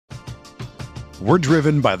We're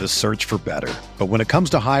driven by the search for better. But when it comes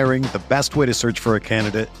to hiring, the best way to search for a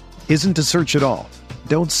candidate isn't to search at all.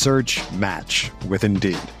 Don't search, match with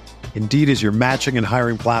Indeed. Indeed is your matching and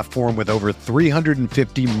hiring platform with over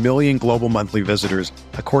 350 million global monthly visitors,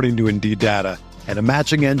 according to Indeed data, and a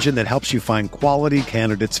matching engine that helps you find quality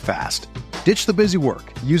candidates fast. Ditch the busy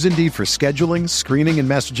work. Use Indeed for scheduling, screening, and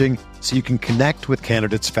messaging so you can connect with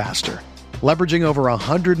candidates faster. Leveraging over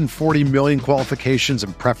 140 million qualifications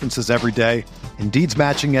and preferences every day, Indeed's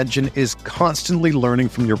matching engine is constantly learning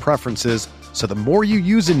from your preferences, so the more you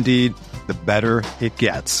use Indeed, the better it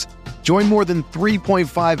gets. Join more than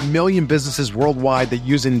 3.5 million businesses worldwide that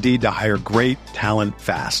use Indeed to hire great talent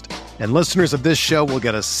fast. And listeners of this show will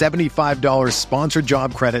get a $75 sponsored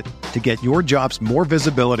job credit to get your jobs more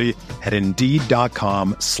visibility at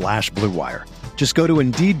Indeed.com/Blue Wire. Just go to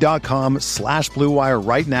Indeed.com/Blue Wire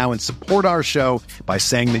right now and support our show by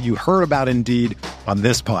saying that you heard about Indeed on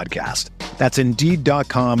this podcast. That's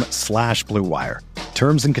Indeed.com/Blue Wire.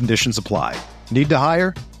 Terms and conditions apply. Need to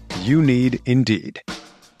hire? You need Indeed.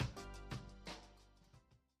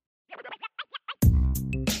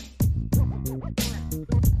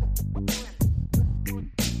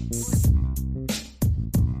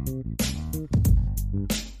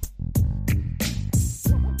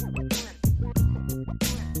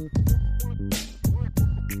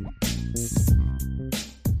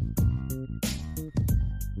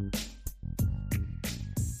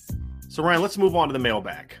 So, Ryan, let's move on to the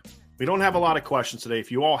mailbag. We don't have a lot of questions today.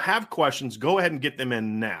 If you all have questions, go ahead and get them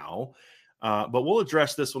in now. But we'll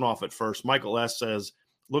address this one off at first. Michael S. says,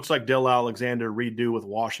 looks like Dell Alexander redo with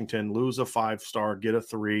Washington, lose a 5-star, get a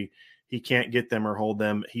 3. He can't get them or hold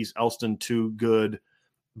them. He's Elston too good,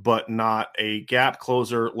 but not a gap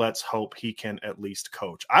closer. Let's hope he can at least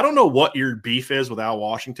coach. I don't know what your beef is with Al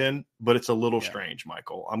Washington, but it's a little strange,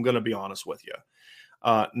 Michael. I'm going to be honest with you.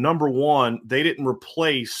 Number one, they didn't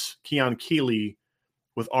replace Keon Keeley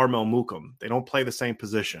with Armel Mukam. They don't play the same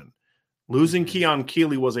position. Losing Keon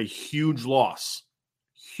Keeley was a huge loss.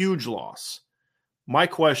 Huge loss. My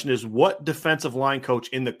question is, what defensive line coach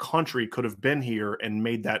in the country could have been here and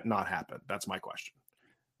made that not happen? That's my question.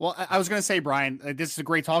 Well, I was going to say, Brian, this is a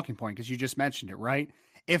great talking point because you just mentioned it, right?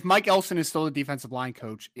 If Mike Elston is still the defensive line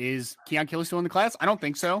coach, is Keon Keeley still in the class? I don't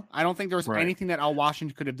think so. I don't think there was anything that Al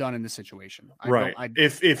Washington could have done in this situation.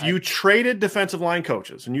 If you traded defensive line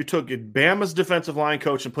coaches and you took Bama's defensive line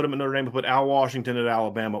coach and put him in Notre Dame and put Al Washington at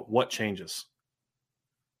Alabama, what changes?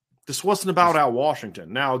 This wasn't about Al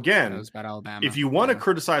Washington. Now, again, it was about Alabama. If you want to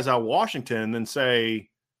criticize Al Washington, then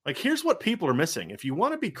say, like, here's what people are missing. If you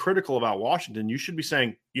want to be critical of Al Washington, you should be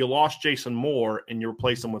saying you lost Jason Moore and you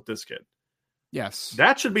replaced him with this kid. Yes.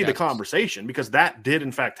 That should be the conversation because that did,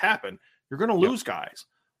 in fact, happen. You're going to lose guys.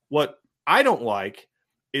 What I don't like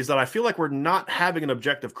is that I feel like we're not having an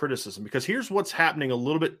objective criticism because here's what's happening a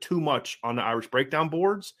little bit too much on the Irish Breakdown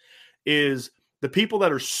boards is the people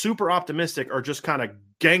that are super optimistic are just kind of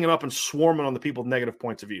ganging up and swarming on the people with negative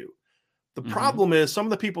points of view. The problem is some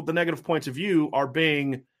of the people with the negative points of view are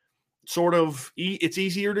being sort of it's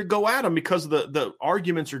easier to go at them because the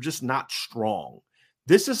arguments are just not strong.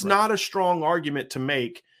 This is not a strong argument to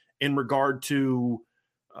make in regard to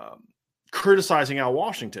criticizing Al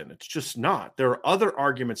Washington. It's just not. There are other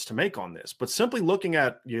arguments to make on this, but simply looking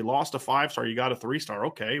at you lost a 5-star, you got a 3-star.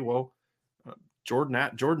 Okay, well,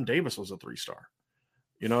 Jordan Davis was a 3-star.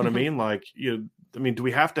 You know what I mean? Like, do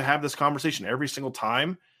we have to have this conversation every single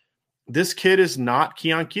time? This kid is not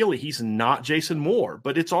Keon Keeley. He's not Jason Moore,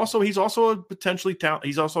 but he's also a he's also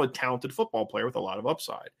a talented football player with a lot of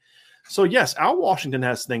upside. So, yes, Al Washington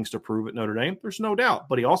has things to prove at Notre Dame. There's no doubt.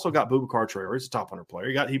 But he also got Boubacar Traore. He's a top 100 player.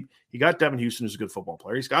 He got Devin Houston, who's a good football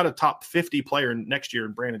player. He's got a top 50 player next year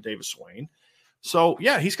in Brandon Davis-Swain. So,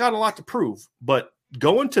 yeah, he's got a lot to prove. But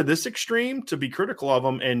going to this extreme to be critical of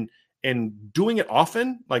him and doing it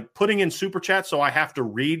often, like putting in super chat so I have to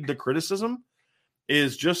read the criticism,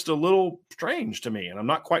 is just a little strange to me. And I'm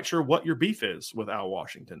not quite sure what your beef is with Al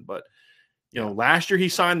Washington. But, last year he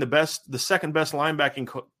signed the second best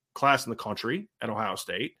linebacking class in the country at Ohio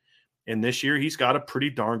State. And this year he's got a pretty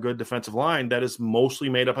darn good defensive line that is mostly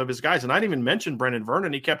made up of his guys. And I didn't even mention Brendan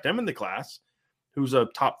Vernon. He kept him in the class, who's a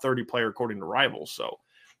top 30 player according to Rivals. So,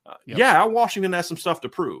 Al Washington has some stuff to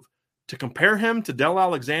prove. To compare him to Dell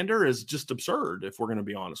Alexander is just absurd, if we're going to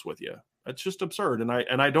be honest with you. That's just absurd. And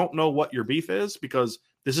I don't know what your beef is because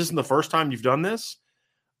this isn't the first time you've done this.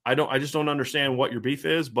 I just don't understand what your beef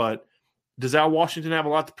is. But does Al Washington have a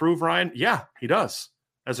lot to prove, Ryan? Yeah, he does.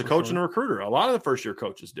 As a coach and a recruiter, a lot of the first-year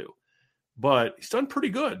coaches do. But he's done pretty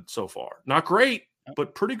good so far. Not great,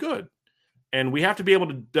 but pretty good. And we have to be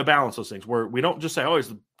able to balance those things where we don't just say, oh, he's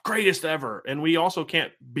the greatest ever. And we also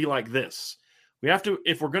can't be like this. We have to,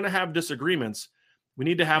 if we're going to have disagreements, we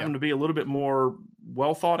need to have them to be a little bit more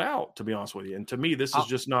well thought out, to be honest with you. And to me, this is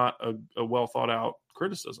just not a well thought out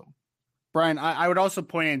criticism. Brian, I would also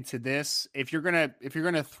point into this. If you're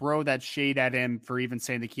gonna throw that shade at him for even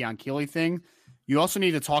saying the Keon Keeley thing, you also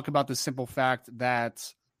need to talk about the simple fact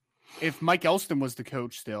that if Mike Elston was the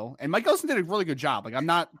coach still, and Mike Elston did a really good job. Like, I'm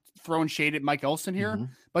not throwing shade at Mike Elston here,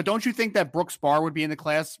 but don't you think that Brooks Barr would be in the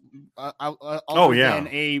class? Than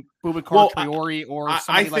a Boubacar Traore or somebody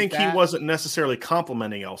I think like that? He wasn't necessarily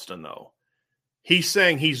complimenting Elston though. He's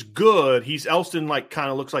saying he's good. Elston kind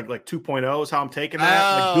of looks like 2.0 is how I'm taking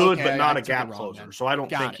that. Good, but not a gap closer. Then. So I don't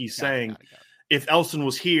think he's saying if Elston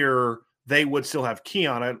was here, they would still have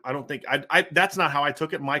Keon. I don't think that's not how I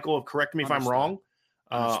took it. Michael, correct me if I'm wrong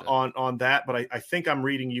on that. But I think I'm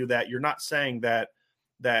reading you that you're not saying that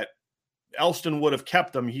Elston would have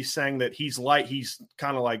kept him. He's saying that he's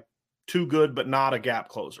kind of like too good, but not a gap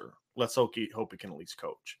closer. Let's hope he can at least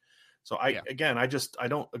coach. So I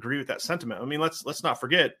don't agree with that sentiment. I mean, let's not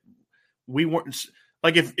forget, we weren't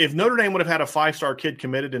like if Notre Dame would have had a 5-star kid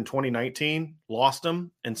committed in 2019, lost him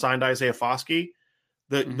and signed Isaiah Foskey,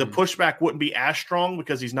 the pushback wouldn't be as strong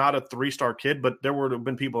because he's not a 3-star kid. But there would have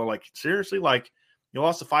been people who are like, seriously, like you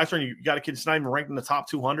lost a 5-star and you got a kid that's not even ranked in the top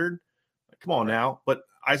 200. Come on now. But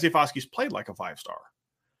Isaiah Foskey's played like a 5-star,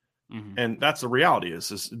 and that's the reality. Is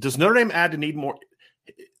does Notre Dame add to need more?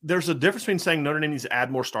 There's a difference between saying Notre Dame needs to add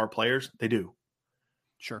more star players. They do.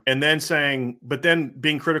 Sure. And then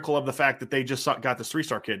being critical of the fact that they just got this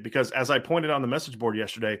 3-star kid, because as I pointed on the message board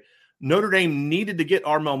yesterday, Notre Dame needed to get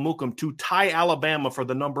Armel Mukam to tie Alabama for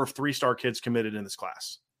the number of 3-star kids committed in this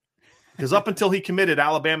class. Because up until he committed,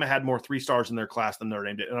 Alabama had more 3-stars in their class than Notre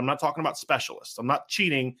Dame did. And I'm not talking about specialists. I'm not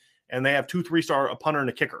cheating. And they have 2 3-star, a punter and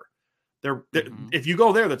a kicker. If you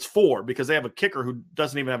go there, that's 4 because they have a kicker who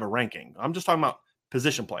doesn't even have a ranking. I'm just talking about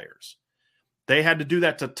position players. They had to do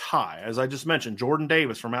that to tie. As I just mentioned, Jordan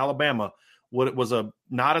Davis from Alabama was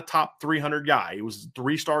not a top 300 guy. He was a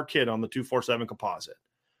 3-star kid on the 247 composite,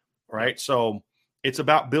 right? So it's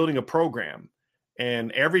about building a program.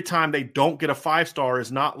 And every time they don't get a 5-star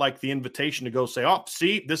is not like the invitation to go say, oh,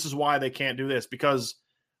 see, this is why they can't do this. Because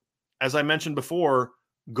as I mentioned before,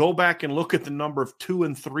 go back and look at the number of 2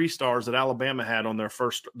 and 3 stars that Alabama had on their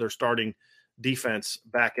starting defense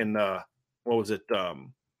back in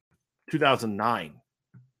 2009.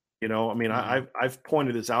 You know, I mean, I've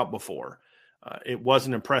pointed this out before. It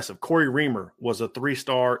wasn't impressive. Corey Reamer was a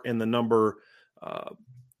 3-star in the number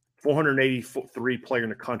 483 player in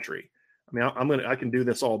the country. I mean, I can do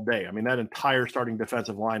this all day. I mean, that entire starting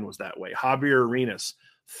defensive line was that way. Javier Arenas,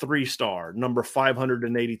 3-star, number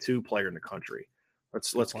 582 player in the country.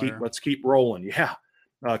 Let's keep rolling. Yeah.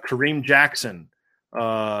 Kareem Jackson.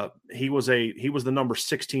 He was the number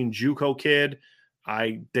 16 JUCO kid.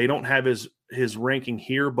 They don't have his ranking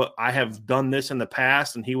here, but I have done this in the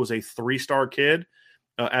past, and he was a 3-star kid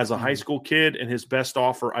as a high school kid, and his best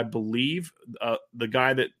offer, I believe, the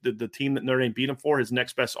guy that the team that Notre Dame beat him for, his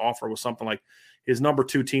next best offer was something like his number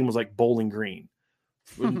 2 team was like Bowling Green.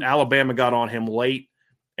 Alabama got on him late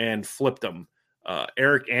and flipped him.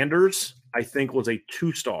 Eric Anders, I think, was a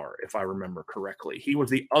 2-star, if I remember correctly. He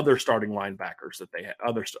was the other starting linebackers that they had,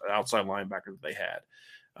 other outside linebackers that they had.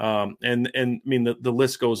 And I mean, the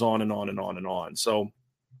list goes on and on and on and on. So,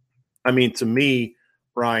 I mean, to me,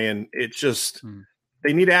 Brian, it's just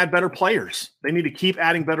they need to add better players. They need to keep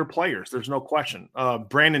adding better players. There's no question.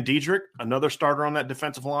 Brandon Diedrich, another starter on that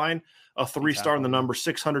defensive line, a 3-star in the number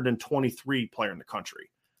 623 player in the country.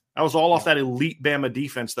 That was all off that elite Bama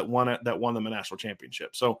defense that won them a national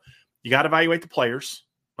championship. So you got to evaluate the players,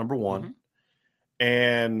 number one.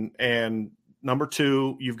 And number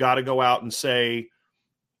 2, you've got to go out and say,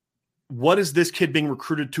 what is this kid being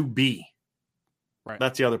recruited to be? Right.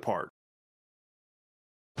 That's the other part.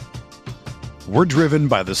 We're driven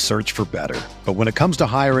by the search for better. But when it comes to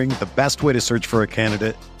hiring, the best way to search for a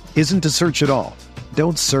candidate isn't to search at all.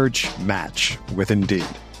 Don't search, match with Indeed.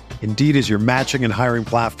 Indeed is your matching and hiring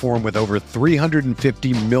platform with over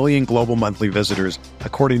 350 million global monthly visitors,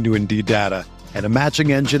 according to Indeed data, and a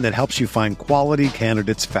matching engine that helps you find quality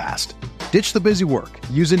candidates fast. Ditch the busy work.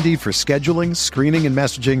 Use Indeed for scheduling, screening, and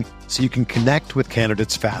messaging so you can connect with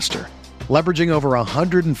candidates faster. Leveraging over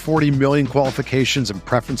 140 million qualifications and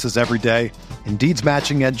preferences every day, Indeed's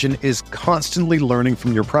matching engine is constantly learning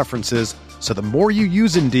from your preferences, so the more you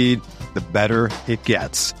use Indeed, the better it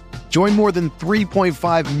gets. Join more than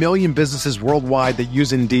 3.5 million businesses worldwide that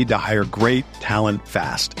use Indeed to hire great talent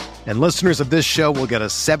fast. And listeners of this show will get a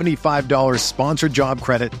 $75 sponsored job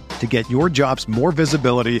credit to get your jobs more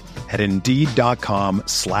visibility at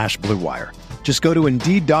Indeed.com/Blue Wire. Just go to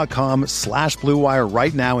Indeed.com/Blue Wire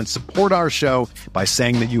right now and support our show by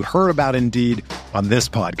saying that you heard about Indeed on this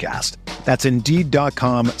podcast. That's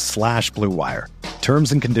Indeed.com/Blue Wire.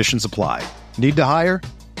 Terms and conditions apply. Need to hire?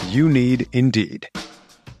 You need Indeed.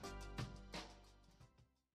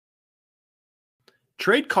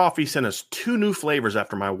 Trade Coffee sent us 2 new flavors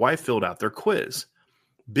after my wife filled out their quiz.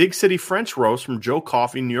 Big City French Roast from Joe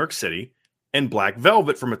Coffee, New York City, and Black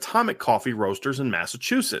Velvet from Atomic Coffee Roasters in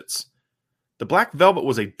Massachusetts. The Black Velvet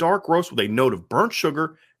was a dark roast with a note of burnt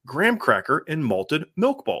sugar, graham cracker, and malted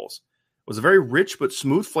milk balls. It was a very rich but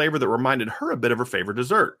smooth flavor that reminded her a bit of her favorite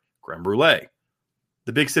dessert, creme brulee.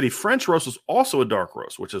 The Big City French Roast was also a dark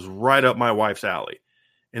roast, which is right up my wife's alley.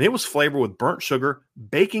 And it was flavored with burnt sugar,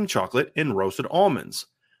 baking chocolate, and roasted almonds.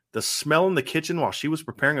 The smell in the kitchen while she was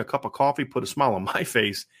preparing a cup of coffee put a smile on my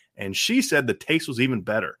face, and she said the taste was even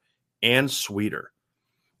better and sweeter.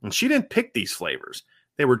 And she didn't pick these flavors.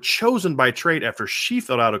 They were chosen by Trade after she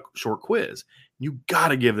filled out a short quiz. You got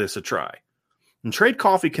to give this a try. And Trade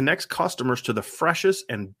Coffee connects customers to the freshest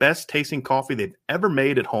and best tasting coffee they've ever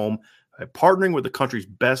made at home by partnering with the country's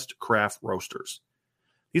best craft roasters.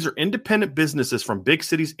 These are independent businesses from big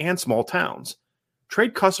cities and small towns.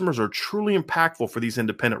 Trade customers are truly impactful for these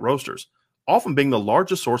independent roasters, often being the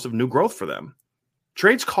largest source of new growth for them.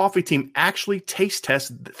 Trade's coffee team actually taste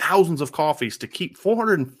tests thousands of coffees to keep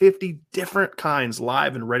 450 different kinds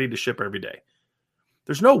live and ready to ship every day.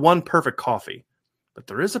 There's no one perfect coffee, but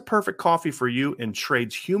there is a perfect coffee for you, and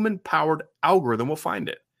Trade's human-powered algorithm will find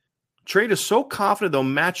it. Trade is so confident they'll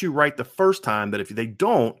match you right the first time that if they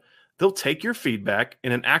don't, they'll take your feedback,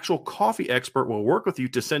 and an actual coffee expert will work with you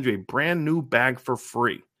to send you a brand new bag for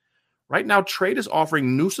free. Right now, Trade is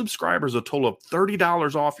offering new subscribers a total of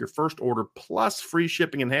 $30 off your first order plus free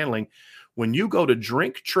shipping and handling when you go to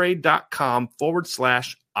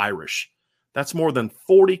drinktrade.com/Irish. That's more than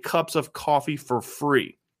 40 cups of coffee for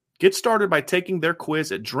free. Get started by taking their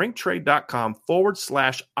quiz at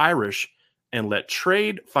drinktrade.com/Irish and let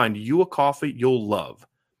Trade find you a coffee you'll love.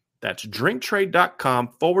 That's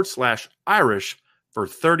drinktrade.com/Irish for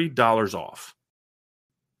 $30 off.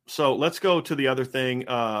 So let's go to the other thing.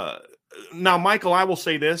 Now, Michael, I will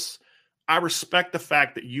say this. I respect the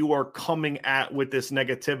fact that you are coming with this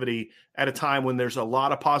negativity at a time when there's a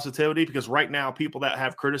lot of positivity, because right now people that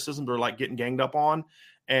have criticism, they're like getting ganged up on.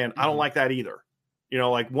 And I don't like that either. You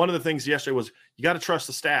know, like one of the things yesterday was you got to trust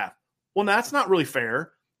the staff. Well, that's not really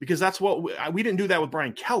fair, because that's what we didn't do that with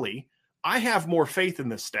Brian Kelly. I have more faith in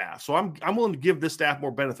this staff. So I'm willing to give this staff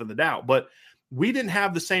more benefit of the doubt, but we didn't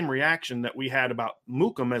have the same reaction that we had about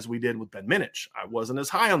Mookum as we did with Ben Minich. I wasn't as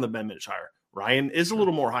high on the Ben Minich hire. Ryan is a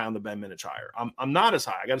little more high on the Ben Minich hire. I'm not as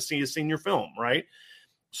high. I got to see his senior film, right?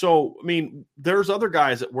 So, I mean, there's other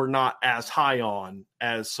guys that we're not as high on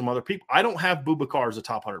as some other people. I don't have Boubacar as a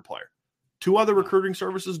top 100 player. 2 other recruiting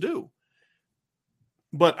services do.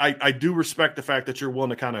 But I do respect the fact that you're willing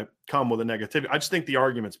to kind of come with a negativity. I just think the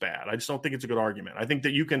argument's bad. I just don't think it's a good argument. I think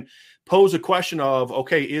that you can pose a question of,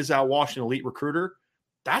 okay, is Al Walsh an elite recruiter?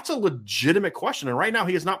 That's a legitimate question. And right now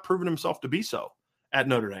he has not proven himself to be so at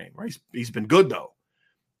Notre Dame. Right? He's been good, though.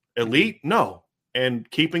 Elite? No.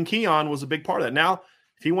 And keeping Keon was a big part of that. Now,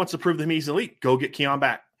 if he wants to prove that he's elite, go get Keon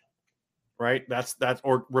back. Right? That's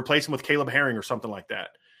or replace him with Caleb Herring or something like that.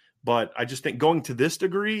 But I just think going to this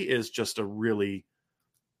degree is just a really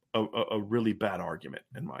bad argument,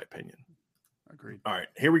 in my opinion. Agreed. All right,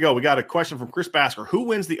 here we go. We got a question from Chris Basker. Who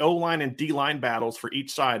wins the O-line and D-line battles for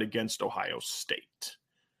each side against Ohio State?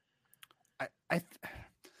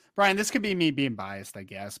 Brian, this could be me being biased, I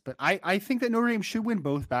guess, but I think that Notre Dame should win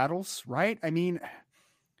both battles, right? I mean,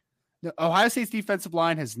 the Ohio State's defensive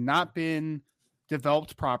line has not been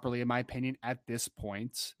developed properly, in my opinion, at this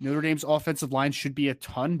point. Notre Dame's offensive line should be a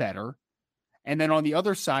ton better. And then on the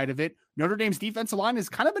other side of it, Notre Dame's defensive line is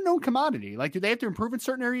kind of a known commodity. Like, do they have to improve in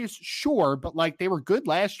certain areas? Sure. But like, they were good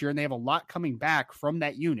last year and they have a lot coming back from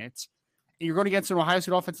that unit. And you're going against an Ohio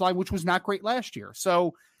State offensive line, which was not great last year.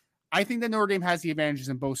 So I think that Notre Dame has the advantages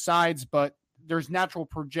in both sides, but there's natural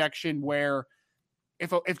projection where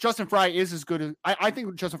if Justin Fry is as good as I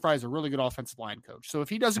think Justin Fry is a really good offensive line coach. So if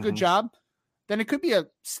he does a good job, then it could be a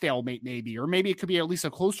stalemate maybe, or maybe it could be at least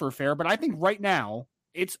a closer affair. But I think right now,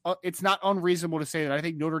 it's not unreasonable to say that I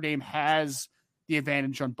think Notre Dame has the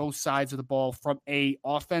advantage on both sides of the ball from a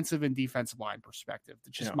offensive and defensive line perspective.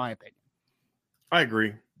 That's just my opinion. I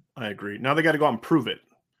agree. Now they got to go out and prove it.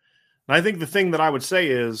 And I think the thing that I would say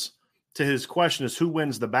is, to his question, is who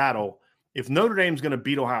wins the battle. If Notre Dame's going to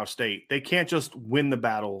beat Ohio State, they can't just win the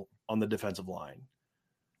battle on the defensive line.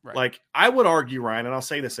 Right. Like, I would argue, Ryan, and I'll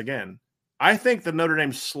say this again, I think that Notre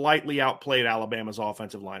Dame slightly outplayed Alabama's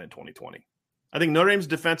offensive line in 2020. I think Notre Dame's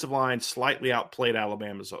defensive line slightly outplayed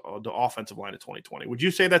Alabama's the offensive line of 2020. Would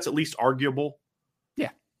you say that's at least arguable?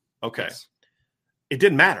 Yeah. Okay. Yes. It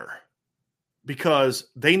didn't matter because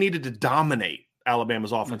they needed to dominate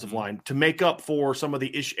Alabama's offensive line to make up for some of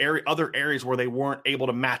the other areas where they weren't able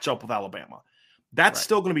to match up with Alabama. That's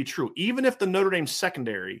still going to be true. Even if the Notre Dame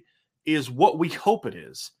secondary is what we hope it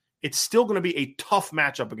is, it's still going to be a tough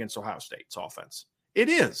matchup against Ohio State's offense. It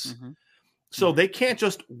is. So they can't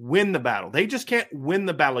just win the battle. They just can't win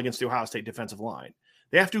the battle against the Ohio State defensive line.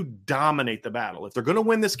 They have to dominate the battle. If they're going to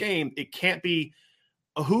win this game, it can't be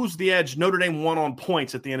who's the edge. Notre Dame won on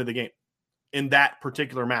points at the end of the game in that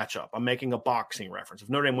particular matchup. I'm making a boxing reference. If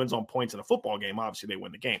Notre Dame wins on points in a football game, obviously they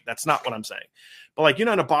win the game. That's not what I'm saying. But like, in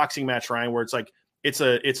a boxing match, Ryan, where it's like, it's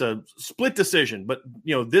a split decision, but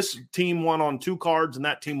this team won on 2 cards and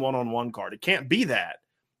that team won on 1 card. It can't be that.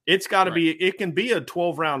 It's got to be, it can be a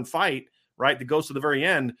 12-round fight, right, that goes to the very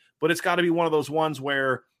end, but it's got to be one of those ones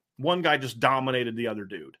where one guy just dominated the other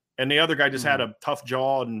dude and the other guy just had a tough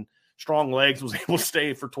jaw and strong legs, was able to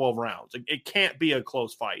stay for 12 rounds. It can't be a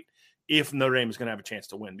close fight if Notre Dame is going to have a chance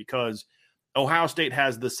to win, because Ohio State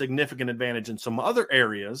has the significant advantage in some other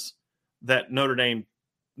areas that Notre Dame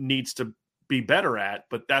needs to be better at.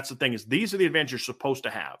 But that's the thing, is these are the advantages you're supposed to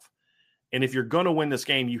have. And if you're going to win this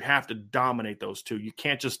game, you have to dominate those two. You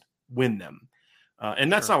can't just win them.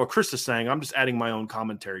 And that's not what Chris is saying. I'm just adding my own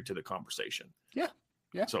commentary to the conversation. Yeah.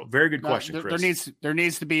 Yeah. So very good question, Chris. There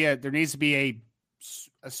needs to be a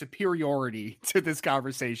superiority to this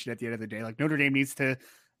conversation at the end of the day. Like, Notre Dame needs to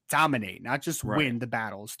dominate, not just win the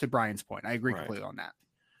battles, to Brian's point. I agree completely on that.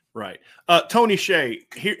 Right. Tony Shea,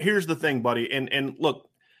 here's the thing, buddy. And look,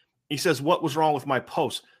 he says, what was wrong with my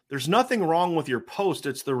post? There's nothing wrong with your post.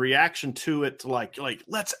 It's the reaction to it, to like,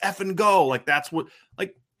 let's effing go. Like, that's what,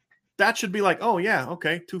 like, that should be like, oh yeah,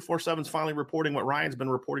 okay. 247's finally reporting what Ryan's been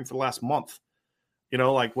reporting for the last month.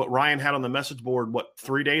 Like what Ryan had on the message board,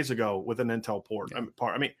 3 days ago with an intel part.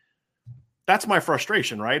 I mean, that's my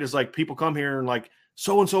frustration, right? Is like, people come here and like,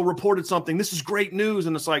 so-and-so reported something. This is great news.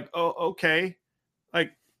 And it's like, oh, okay.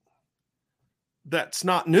 Like, that's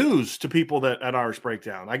not news to people that at Irish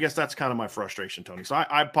Breakdown. I guess that's kind of my frustration, Tony. So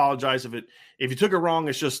I apologize if you took it wrong.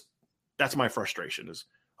 It's just, that's my frustration is,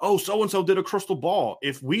 oh, so-and-so did a crystal ball.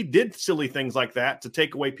 If we did silly things like that to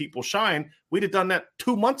take away people's shine, we'd have done that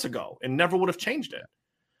 2 months ago and never would have changed it.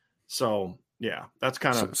 So yeah, that's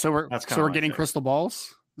kind of, so we're getting thing. Crystal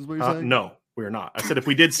balls is what you're saying? No, we're not. I said, if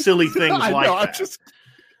we did silly things like that,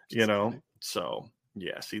 so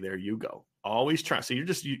yeah, see, there you go. Always try. So you're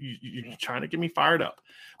trying to get me fired up.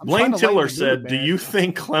 Blaine Tiller said, do you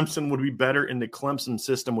think Clemson would be better in the Clemson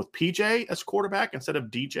system with PJ as quarterback instead of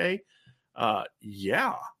DJ?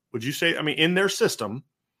 Yeah. Would you say, I mean, in their system,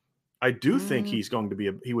 I do think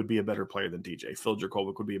he would be a better player than DJ. Phil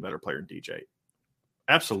Jurkovec would be a better player than DJ.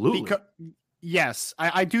 Absolutely. Yes.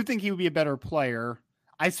 I do think he would be a better player.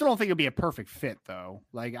 I still don't think it'd be a perfect fit though.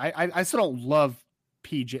 Like I still don't love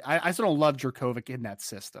PJ. I still don't love Jurkovec in that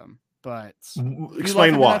system. But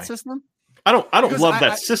explain why. That system? I don't love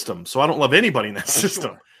that system, so I don't love anybody in that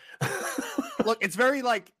system. Look, it's very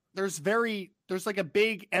like there's like a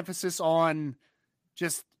big emphasis on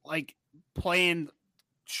just like playing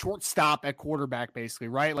shortstop at quarterback, basically,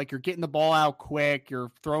 right? Like, you're getting the ball out quick,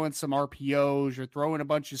 you're throwing some RPOs, you're throwing a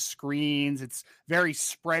bunch of screens. It's very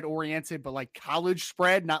spread oriented, but like college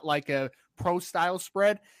spread, not like a pro style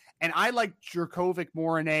spread. And I like Jurkovec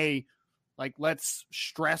more in a, like, let's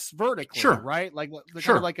stress vertically, right? Like,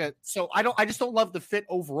 kind of like I just don't love the fit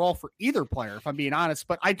overall for either player, if I'm being honest.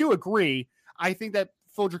 But I do agree. I think that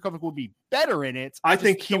Phil Jurkovec would be better in it. I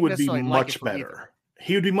think he would be much better.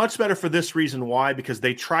 He would be much better for this reason. Why? Because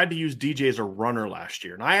they tried to use DJ as a runner last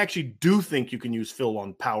year. And I actually do think you can use Phil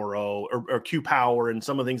on Power O or Q Power and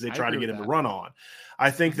some of the things they try to get him to run on. I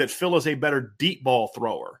think that Phil is a better deep ball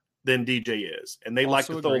thrower than DJ is. And they like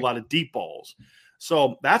to throw a lot of deep balls.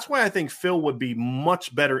 So that's why I think Phil would be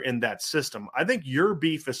much better in that system. I think your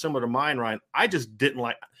beef is similar to mine, Ryan. I just didn't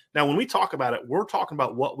like. Now, when we talk about it, we're talking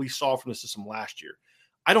about what we saw from the system last year.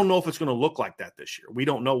 I don't know if it's going to look like that this year. We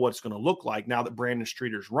don't know what it's going to look like now that Brandon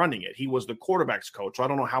Streeter's running it. He was the quarterback's coach, so I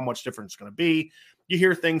don't know how much different it's going to be. You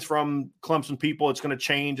hear things from Clemson people. It's going to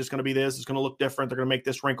change. It's going to be this. It's going to look different. They're going to make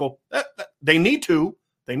this wrinkle. They need to.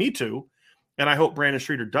 They need to. And I hope Brandon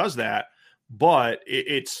Streeter does that. But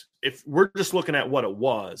it's if we're just looking at what it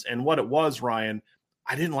was, and what it was, Ryan,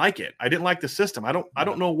 I didn't like it. I didn't like the system. I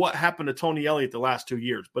don't know what happened to Tony Elliott the last 2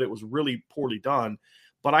 years, but it was really poorly done.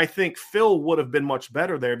 But I think Phil would have been much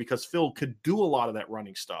better there because Phil could do a lot of that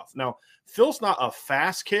running stuff. Now, Phil's not a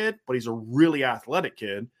fast kid, but he's a really athletic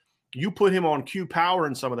kid. You put him on Q Power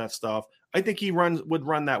and some of that stuff, I think he would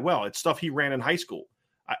run that well. It's stuff he ran in high school.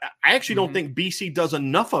 I actually don't think BC does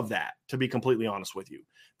enough of that, to be completely honest with you.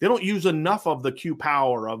 They don't use enough of the Q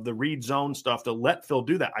power, of the read zone stuff to let Phil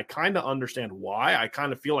do that. I kind of understand why. I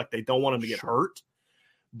kind of feel like they don't want him to get hurt,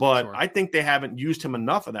 but I think they haven't used him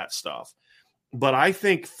enough of that stuff. But I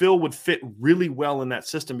think Phil would fit really well in that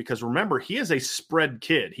system because, remember, he is a spread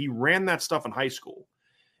kid. He ran that stuff in high school.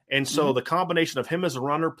 And so the combination of him as a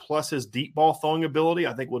runner plus his deep ball throwing ability,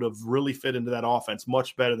 I think would have really fit into that offense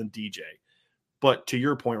much better than DJ. But to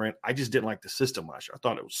your point, Rand, I just didn't like the system last year. I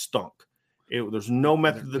thought it was stunk. There's no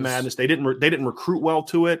method of the madness. They didn't recruit well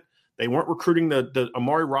to it. They weren't recruiting the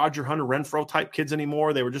Amari Roger, Hunter Renfro type kids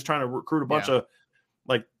anymore. They were just trying to recruit a bunch of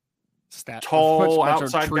like tall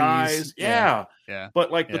outside guys. Yeah.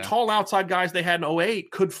 But like the tall outside guys they had in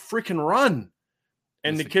 2008 could freaking run.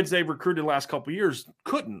 And the kids they've recruited the last couple of years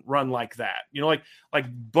couldn't run like that. You know,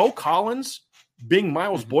 like Bo Collins being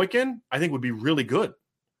Miles Boykin, I think would be really good.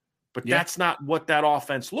 But that's not what that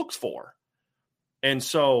offense looks for. And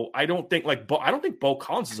so I don't think Bo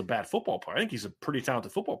Collins is a bad football player. I think he's a pretty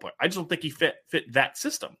talented football player. I just don't think he fit that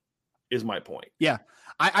system, is my point. Yeah.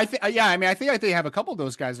 I think they have a couple of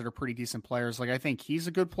those guys that are pretty decent players. Like, I think he's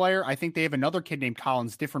a good player. I think they have another kid named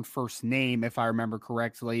Collins, different first name, if I remember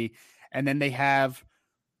correctly. And then they have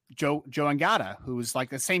Joe Ngata, who's like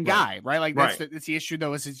the same guy, right? Like that's the issue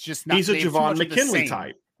though, is it's just not. He's a Javon McKinley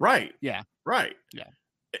type. Right. Yeah. Right. Yeah.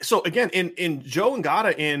 So again, in Joe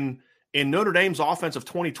Ngata in Notre Dame's offense of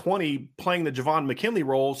 2020, playing the Javon McKinley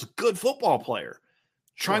roles, good football player.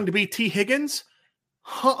 Trying to be T. Higgins?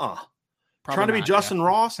 Trying to be Justin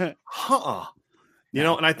Ross? You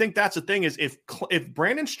know, and I think that's the thing is if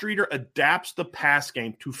Brandon Streeter adapts the pass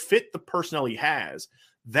game to fit the personnel he has,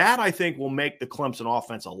 that I think will make the Clemson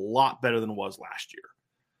offense a lot better than it was last year.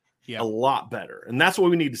 Yeah. A lot better. And that's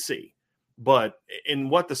what we need to see. But in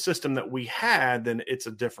what the system that we had, then it's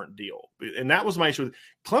a different deal. And that was my issue.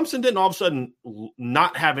 Clemson didn't all of a sudden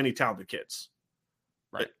not have any talented kids.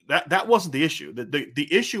 Right. That wasn't the issue. The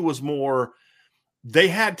issue was more they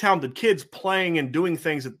had talented kids playing and doing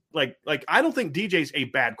things that, like I don't think DJ's a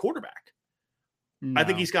bad quarterback. No. I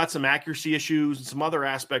think he's got some accuracy issues and some other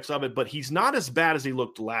aspects of it, but he's not as bad as he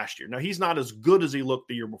looked last year. Now, he's not as good as he looked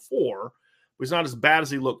the year before, but he's not as bad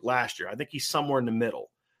as he looked last year. I think he's somewhere in the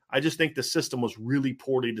middle. I just think the system was really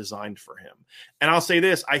poorly designed for him. And I'll say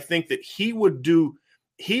this, I think that he would do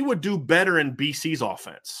better in BC's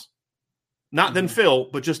offense. Not than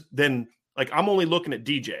Phil, but just then, like, I'm only looking at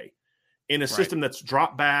DJ in a system that's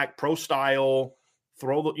drop back, pro style,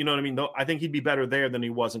 you know what I mean? I think he'd be better there than he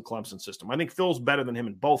was in Clemson's system. I think Phil's better than him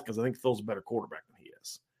in both because I think Phil's a better quarterback than he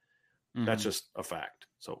is. That's just a fact.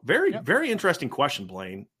 So very interesting question,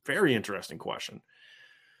 Blaine. Very interesting question.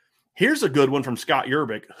 Here's a good one from Scott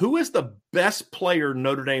Yerbick. Who is the best player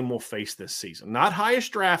Notre Dame will face this season? Not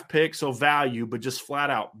highest draft pick, so value, but just flat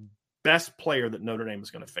out best player that Notre Dame is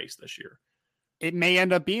going to face this year. It may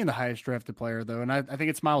end up being the highest drafted player, though, and I think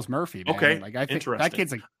it's Miles Murphy. Man. Okay, like I think interesting. That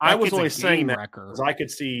kid's I was only saying that because I could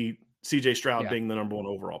see C.J. Stroud being the number one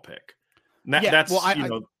overall pick. That's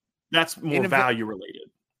more value related.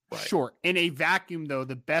 Right. Sure. In a vacuum, though,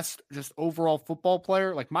 the best just overall football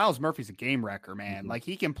player, like Miles Murphy's a game wrecker, man. Like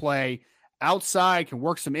he can play outside, can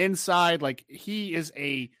work some inside. Like he is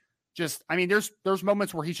there's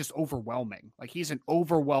moments where he's just overwhelming. Like he's an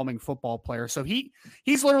overwhelming football player. So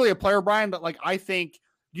he's literally a player, Brian, that like I think,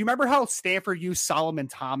 do you remember how Stanford used Solomon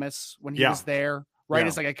Thomas when he was there? Right.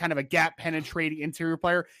 As like a kind of a gap penetrating interior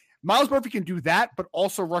player. Miles Murphy can do that, but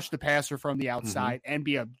also rush the passer from the outside and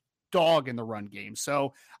be a dog in the run game.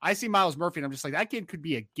 So I see Miles Murphy and I'm just like, that kid could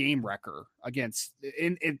be a game wrecker against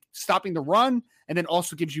in stopping the run, and then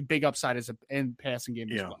also gives you big upside in passing game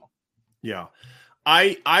as well. Yeah.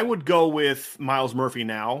 I would go with Miles Murphy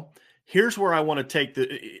now. Here's where I want to take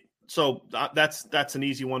that's an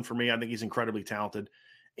easy one for me. I think he's incredibly talented.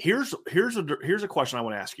 Here's a question I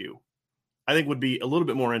want to ask you. I think would be a little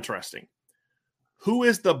bit more interesting. Who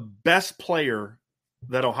is the best player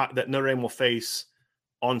that Notre Dame will face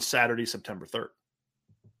on Saturday, September 3rd?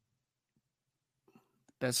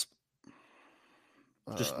 Best,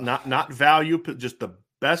 just not value, but just the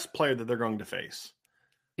best player that they're going to face.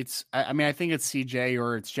 I think it's CJ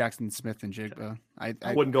or it's Jackson Smith and Jigba. I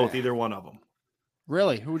wouldn't go with either one of them.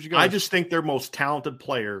 Really? Who would you go I with? just think their most talented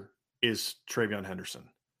player is TreVeyon Henderson.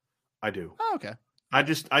 I do. Oh, okay. I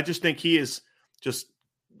just think he is just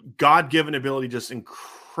God-given ability, just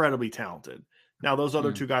incredibly talented. Now, those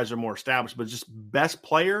other two guys are more established, but just best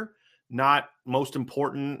player, not most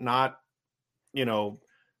important, not,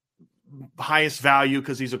 highest value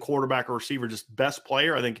because he's a quarterback or receiver, just best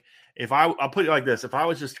player. I think I'll put it like this. If I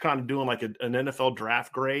was just kind of doing like an NFL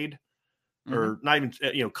draft grade, or not even,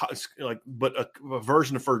 but a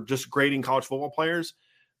version for just grading college football players.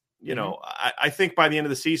 You know, I think by the end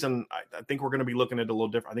of the season, I think we're going to be looking at it a little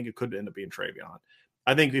different. I think it could end up being TreVeyon.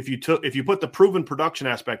 I think if you put the proven production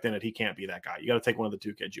aspect in it, he can't be that guy. You got to take one of the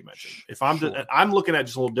two kids you mentioned. If I'm looking at it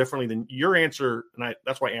just a little differently than your answer, and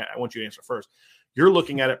that's why I want you to answer first. You're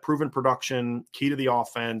looking at it proven production, key to the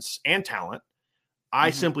offense, and talent.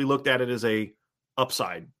 I simply looked at it as a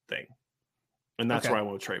upside thing, and that's why I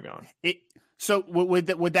went with TreVeyon. So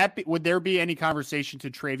would there be any conversation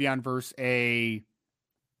to TreVeyon versus a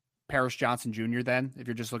Paris Johnson Jr. then, if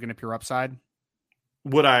you're just looking at pure upside?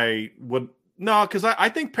 No, because I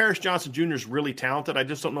think Paris Johnson Jr. is really talented. I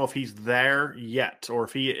just don't know if he's there yet, or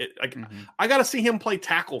if I got to see him play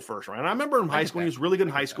tackle first, right? And I remember in high school, he was really good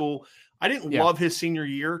in high school. I didn't love his senior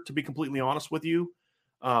year, to be completely honest with you.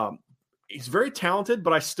 He's very talented,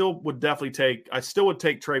 but I still would take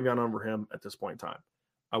TreVeyon over him at this point in time.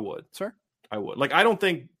 I would. Sure. I would. Like, I don't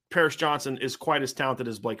think Paris Johnson is quite as talented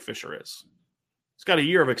as Blake Fisher is. He's got a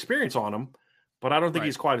year of experience on him, but I don't think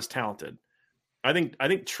he's quite as talented. I think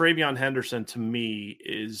TreVeyon Henderson, to me,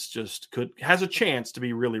 has a chance to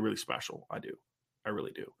be really, really special. I do. I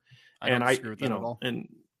really do.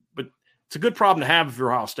 But it's a good problem to have if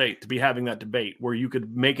you're Ohio State, to be having that debate where you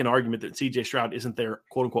could make an argument that CJ Stroud isn't their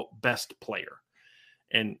quote unquote best player.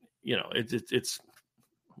 And, it's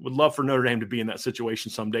would love for Notre Dame to be in that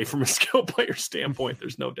situation someday from a skill player standpoint.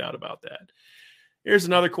 There's no doubt about that. Here's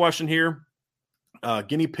another question here.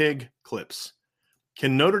 Guinea pig clips.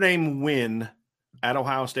 Can Notre Dame win at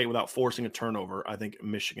Ohio State without forcing a turnover? I think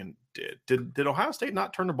Michigan did. Did Ohio State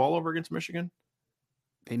not turn the ball over against Michigan?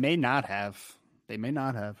 They may not have.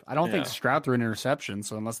 I don't think Stroud threw an interception,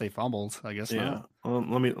 so unless they fumbled, I guess not.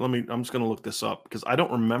 Let me. I'm just going to look this up because I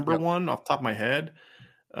don't remember one off the top of my head.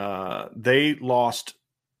 They lost.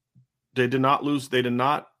 They did not lose. They did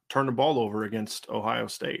not turn the ball over against Ohio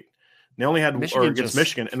State. They only had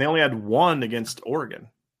Michigan, and they only had one against Oregon.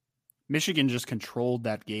 Michigan just controlled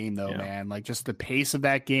that game, though, man. Like, just the pace of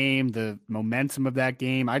that game, the momentum of that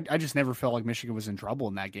game. I just never felt like Michigan was in trouble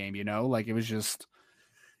in that game, Like, it was just,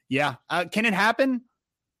 can it happen?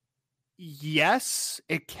 Yes,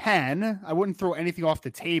 it can. I wouldn't throw anything off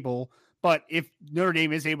the table. But if Notre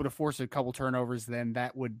Dame is able to force a couple turnovers, then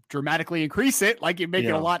that would dramatically increase it. Like, it'd make it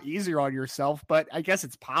a lot easier on yourself. But I guess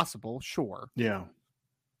it's possible. Sure. Yeah.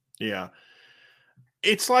 Yeah.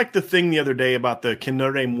 It's like the thing the other day about can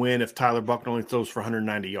Notre Dame win if Tyler Buchner only throws for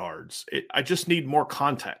 190 yards? I just need more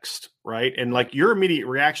context, right? And like your immediate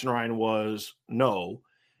reaction, Ryan, was no.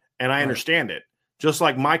 And I understand it. Just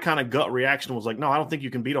like my kind of gut reaction was like, no, I don't think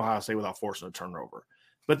you can beat Ohio State without forcing a turnover.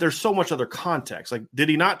 But there's so much other context. Like, did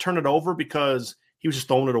he not turn it over because he was just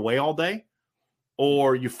throwing it away all day?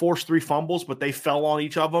 Or you forced 3 fumbles, but they fell on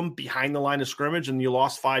each of them behind the line of scrimmage and you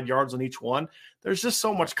lost 5 yards on each one? There's just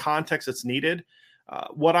so much context that's needed.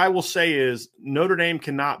 What I will say is Notre Dame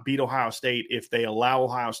cannot beat Ohio State if they allow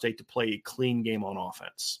Ohio State to play a clean game on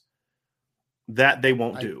offense. That they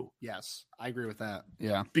won't do. Yes, I agree with that.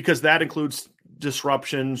 Yeah. Because that includes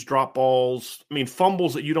disruptions, drop balls. I mean,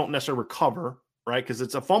 fumbles that you don't necessarily recover, right? Because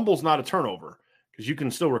it's a fumble's not a turnover because you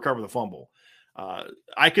can still recover the fumble.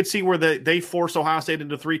 I could see where they force Ohio State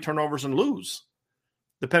into 3 turnovers and lose,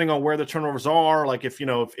 depending on where the turnovers are. Like if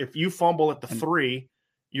you fumble at the 3,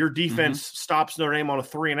 your defense stops Notre Dame on a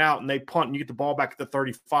 3 and out and they punt and you get the ball back at the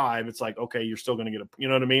 35. It's like, okay, you're still going to get you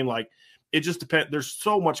know what I mean? Like, it just depends. There's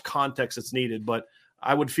so much context that's needed, but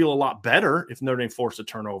I would feel a lot better if Notre Dame forced a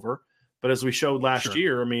turnover. But as we showed last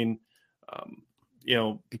year, I mean,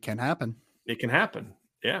 it can happen. It can happen.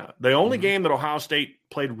 Yeah. The only game that Ohio State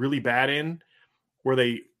played really bad in where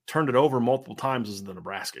they turned it over multiple times is the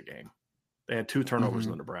Nebraska game. They had 2 turnovers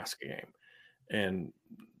in the Nebraska game. And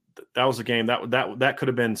that was a game that could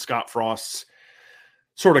have been Scott Frost's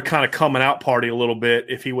sort of kind of coming out party a little bit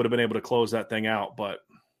if he would have been able to close that thing out. But,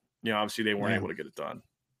 obviously they weren't able to get it done.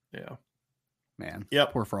 Yeah. Man.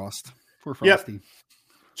 Yep. Poor Frost. Poor Frosty. Yep.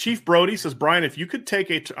 Chief Brody says, Brian, if you could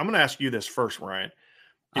take I'm going to ask you this first, Ryan.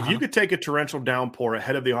 If you could take a torrential downpour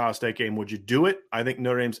ahead of the Ohio State game, would you do it? I think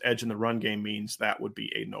Notre Dame's edge in the run game means that would be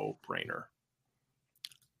a no-brainer.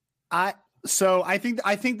 So I think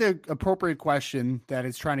the appropriate question that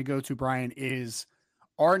it's trying to go to, Brian, is,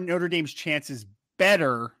 are Notre Dame's chances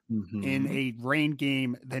better in a rain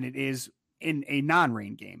game than it is in a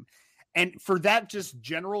non-rain game? And for that just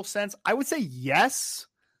general sense, I would say yes.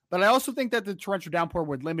 But I also think that the torrential downpour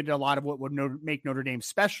would limit a lot of what would make Notre Dame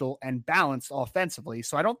special and balanced offensively.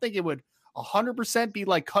 So I don't think it would 100% be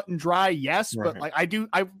like cut and dry. Yes. Right. But like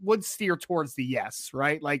I would steer towards the yes,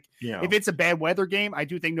 right? Like if it's a bad weather game, I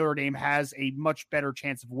do think Notre Dame has a much better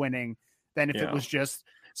chance of winning than if it was just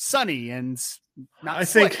sunny and not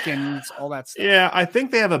slick and all that stuff. Yeah, I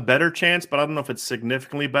think they have a better chance, but I don't know if it's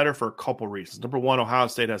significantly better for a couple reasons. Number one, Ohio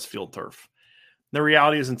State has field turf. The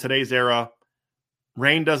reality is in today's era,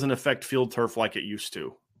 rain doesn't affect field turf like it used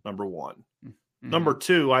to, number one. Mm-hmm. Number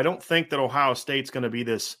two, I don't think that Ohio State's going to be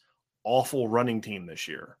this awful running team this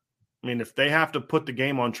year. I mean, if they have to put the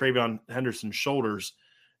game on TreVeyon Henderson's shoulders,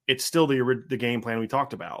 it's still the game plan we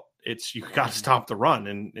talked about. It's you got to stop the run,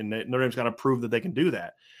 and Notre Dame's got to prove that they can do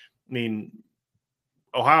that. I mean,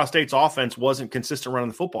 Ohio State's offense wasn't consistent running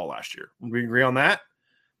the football last year. We agree on that.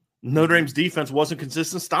 Notre Dame's defense wasn't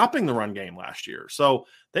consistent stopping the run game last year. So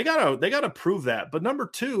they gotta prove that. But number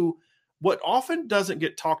two, what often doesn't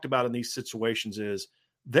get talked about in these situations is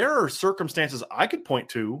there are circumstances I could point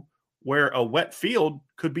to where a wet field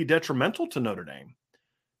could be detrimental to Notre Dame.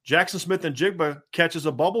 Jackson Smith-Njigba catches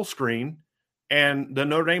a bubble screen, and the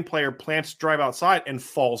Notre Dame player plants to drive outside and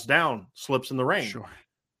falls down, slips in the rain. Sure.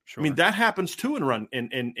 I mean, that happens too on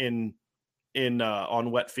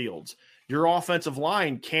wet fields. Your offensive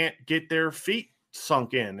line can't get their feet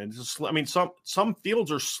sunk in. And some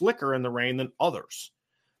fields are slicker in the rain than others.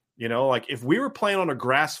 You know, like if we were playing on a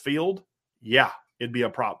grass field, yeah, it'd be a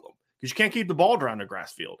problem because you can't keep the ball dry on a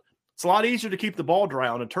grass field. It's a lot easier to keep the ball dry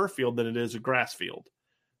on a turf field than it is a grass field,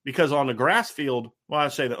 because on a grass field,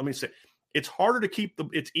 it's harder to keep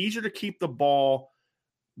it's easier to keep the ball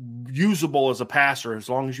usable as a passer as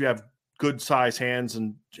long as you have good size hands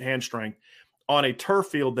and hand strength on a turf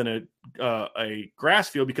field than a grass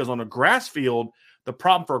field, because on a grass field, the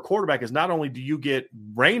problem for a quarterback is not only do you get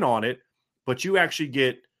rain on it, but you actually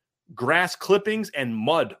get grass clippings and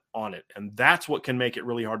mud on it. And that's what can make it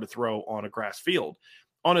really hard to throw on a grass field.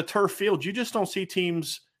 On a turf field, you just don't see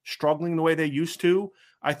teams struggling the way they used to.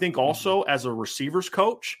 I think also as a receivers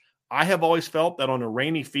coach, I have always felt that on a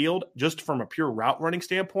rainy field, just from a pure route running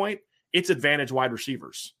standpoint, it's advantage wide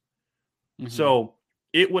receivers. Mm-hmm. So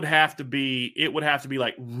it would have to be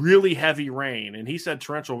like really heavy rain. And he said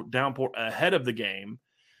torrential downpour ahead of the game.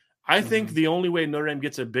 I think the only way Notre Dame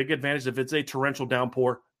gets a big advantage is if it's a torrential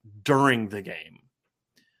downpour during the game.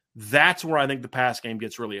 That's where I think the pass game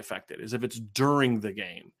gets really affected, is if it's during the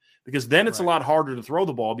game. Because then it's a lot harder to throw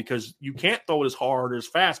the ball, because you can't throw it as hard or as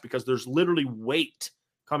fast because there's literally weight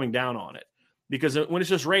coming down on it. Because when it's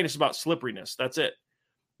just rain, it's about slipperiness. That's it.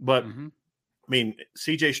 But, I mean,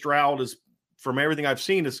 C.J. Stroud is, from everything I've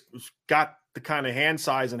seen, has got the kind of hand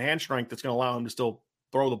size and hand strength that's going to allow him to still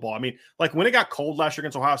throw the ball. I mean, like when it got cold last year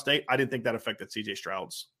against Ohio State, I didn't think that affected C.J.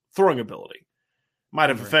 Stroud's throwing ability. Might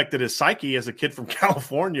have affected his psyche as a kid from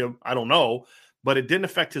California. I don't know. But it didn't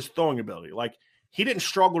affect his throwing ability. Like, he didn't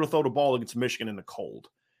struggle to throw the ball against Michigan in the cold.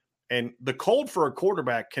 And the cold for a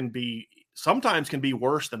quarterback sometimes can be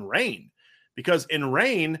worse than rain, because in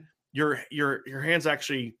rain, your hands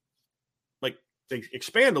actually, like, they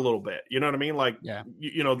expand a little bit. You know what I mean? Like,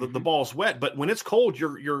 the ball's wet, but when it's cold,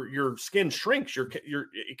 your skin shrinks,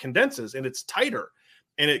 it condenses and it's tighter,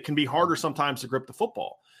 and it can be harder sometimes to grip the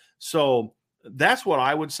football. So that's what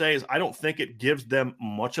I would say, is I don't think it gives them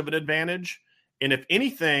much of an advantage. And if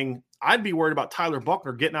anything, I'd be worried about Tyler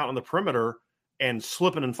Buchner getting out on the perimeter and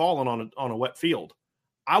slipping and falling on a wet field.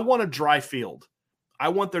 I want a dry field. I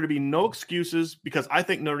want there to be no excuses, because I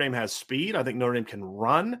think Notre Dame has speed. I think Notre Dame can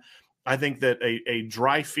run. I think that a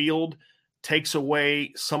dry field takes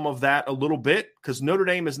away some of that a little bit, because Notre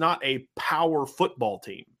Dame is not a power football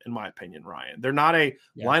team, in my opinion, Ryan. They're not a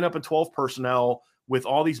lineup and 12 personnel with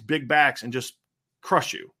all these big backs and just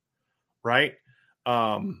crush you, right?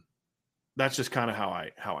 That's just kind of how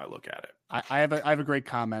I look at it. I have a great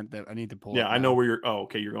comment that I need to pull. Yeah, I know where you're. Oh,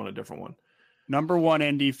 okay, you're going a different one. Number one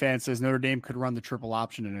ND fan says Notre Dame could run the triple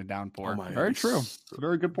option in a downpour. Very true. It's a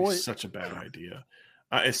very good point. Such a bad idea.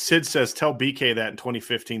 As Sid says, tell BK that in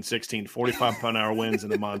 2015-16, 45-mile-an-hour winds in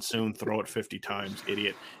the monsoon, throw it 50 times,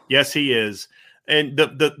 idiot. Yes, he is. And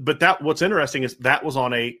what's interesting is that was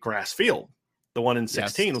on a grass field. The one in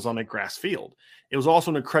 16 was on a grass field. It was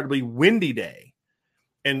also an incredibly windy day.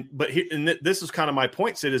 But this is kind of my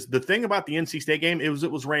point, Sid, is the thing about the NC State game, it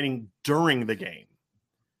was raining during the game.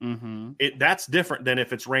 Mm-hmm. That's different than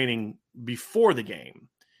if it's raining before the game.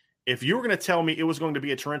 If you were going to tell me it was going to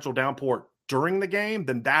be a torrential downpour during the game,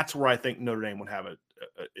 then that's where I think Notre Dame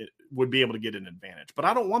would be able to get an advantage. But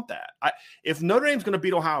I don't want that. If Notre Dame's going to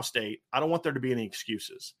beat Ohio State, I don't want there to be any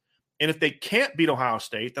excuses. And if they can't beat Ohio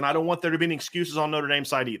State, then I don't want there to be any excuses on Notre Dame's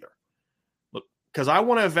side either. Look, because I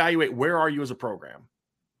want to evaluate, where are you as a program?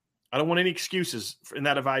 I don't want any excuses in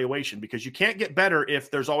that evaluation, because you can't get better if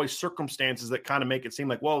there's always circumstances that kind of make it seem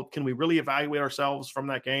like, well, can we really evaluate ourselves from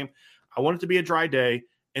that game? I want it to be a dry day,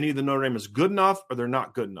 and either Notre Dame is good enough or they're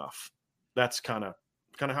not good enough. That's kind of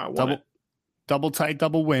how I want it. Double tight,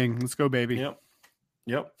 double wing. Let's go, baby.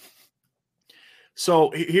 Yep.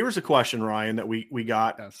 So here's a question, Ryan, that we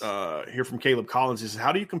got here from Caleb Collins. He says,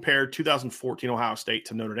 how do you compare 2014 Ohio State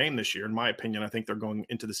to Notre Dame this year? In my opinion, I think they're going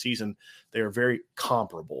into the season. They are very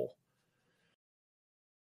comparable.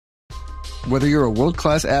 Whether you're a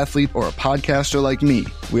world-class athlete or a podcaster like me,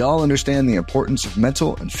 we all understand the importance of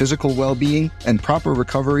mental and physical well-being and proper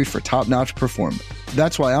recovery for top-notch performance.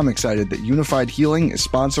 That's why I'm excited that Unified Healing is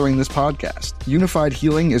sponsoring this podcast. Unified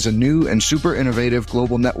Healing is a new and super innovative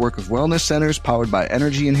global network of wellness centers powered by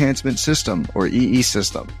Energy Enhancement System, or EE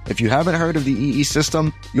System. If you haven't heard of the EE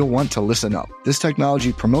System, you'll want to listen up. This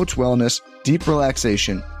technology promotes wellness, deep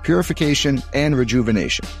relaxation, purification, and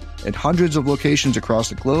rejuvenation. At hundreds of locations across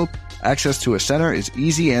the globe, access to a center is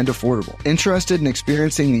easy and affordable. Interested in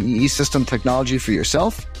experiencing the EE System technology for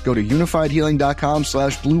yourself? Go to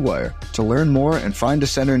unifiedhealing.com/bluewire to learn more and find a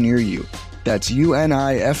center near you. That's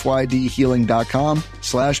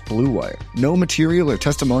unifydhealing.com/bluewire. No material or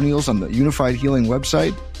testimonials on the Unified Healing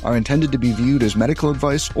website are intended to be viewed as medical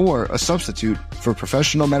advice or a substitute for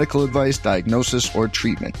professional medical advice, diagnosis, or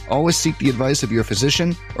treatment. Always seek the advice of your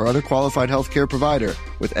physician or other qualified healthcare provider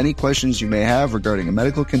with any questions you may have regarding a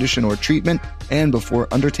medical condition or treatment and before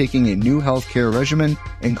undertaking a new healthcare regimen,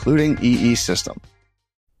 including EE System.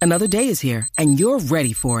 Another day is here, and you're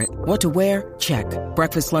ready for it. What to wear? Check.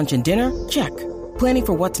 Breakfast, lunch, and dinner? Check. Planning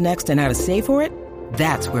for what's next and how to save for it?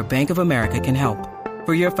 That's where Bank of America can help.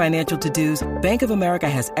 For your financial to-dos, Bank of America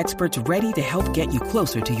has experts ready to help get you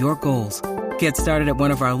closer to your goals. Get started at one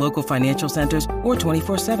of our local financial centers or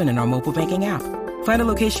 24/7 in our mobile banking app. Find a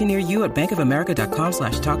location near you at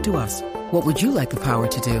bankofamerica.com/talktous. What would you like the power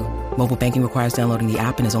to do? Mobile banking requires downloading the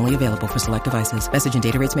app and is only available for select devices. Message and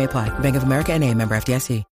data rates may apply. Bank of America NA, member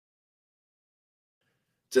FDIC.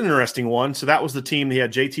 It's an interesting one. So that was the team. They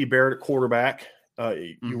had JT Barrett at quarterback.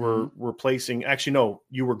 You were replacing. Actually, no,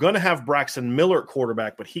 you were going to have Braxton Miller at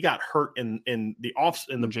quarterback, but he got hurt in the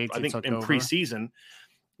preseason.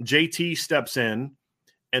 JT steps in,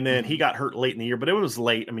 and then he got hurt late in the year. But it was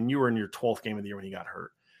late. I mean, you were in your 12th game of the year when he got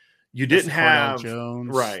hurt. You didn't have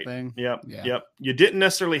Jones thing. Yep. You didn't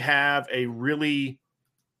necessarily have a really,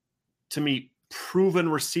 to me, proven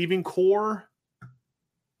receiving core.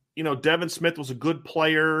 You know, Devin Smith was a good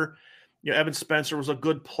player. You know, Evan Spencer was a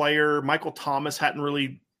good player. Michael Thomas hadn't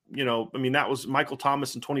really, that was Michael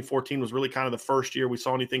Thomas in 2014 was really kind of the first year we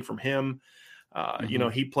saw anything from him.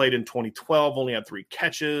 He played in 2012, only had 3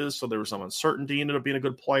 catches. So there was some uncertainty. He ended up being a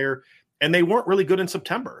good player. And they weren't really good in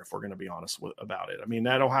September, if we're going to be honest about it. I mean,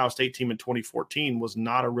 that Ohio State team in 2014 was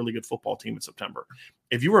not a really good football team in September.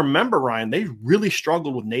 If you remember, Ryan, they really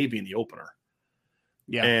struggled with Navy in the opener.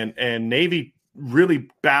 Yeah. And Navy really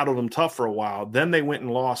battled them tough for a while. Then they went and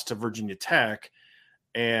lost to Virginia Tech,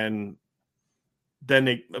 and then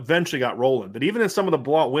they eventually got rolling. But even in some of the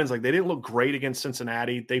blowout wins, like they didn't look great against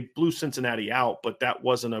Cincinnati. They blew Cincinnati out, but that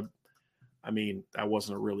wasn't a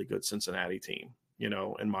really good Cincinnati team,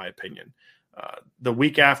 in my opinion. The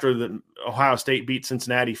week after the Ohio State beat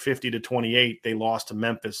Cincinnati 50-28, they lost to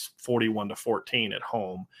Memphis 41-14 at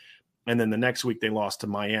home. And then the next week they lost to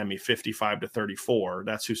Miami 55-34.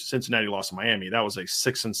 That's who Cincinnati lost to Miami. That was a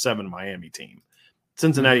 6-7 Miami team.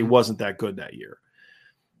 Cincinnati wasn't that good that year.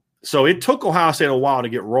 So it took Ohio State a while to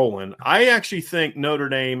get rolling. I actually think Notre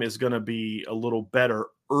Dame is going to be a little better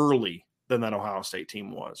early than that Ohio State team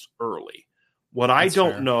was early. What I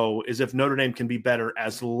don't know is if Notre Dame can be better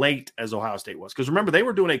as late as Ohio State was. Because remember, they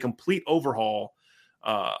were doing a complete overhaul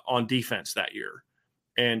on defense that year.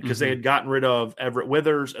 And because they had gotten rid of Everett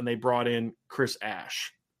Withers and they brought in Chris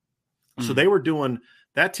Ash. So they were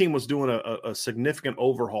that team was doing a significant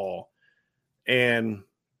overhaul. And,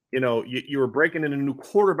 you were breaking in a new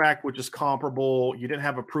quarterback, which is comparable. You didn't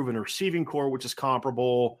have a proven receiving core, which is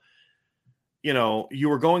comparable. You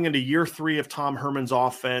were going into year 3 of Tom Herman's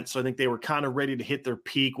offense. So I think they were kind of ready to hit their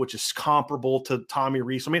peak, which is comparable to Tommy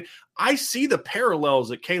Rees. I mean, I see the parallels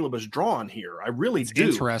that Caleb has drawn here. I really do.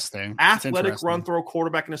 Interesting. Athletic run throw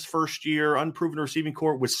quarterback in his first year, unproven receiving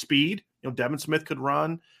core with speed. Devin Smith could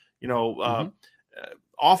run,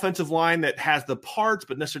 offensive line that has the parts,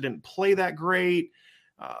 but necessarily didn't play that great.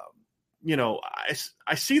 I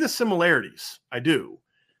see the similarities. I do.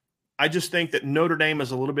 I just think that Notre Dame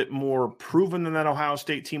is a little bit more proven than that Ohio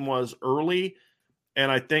State team was early.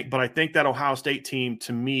 And I think that Ohio State team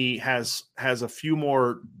to me has a few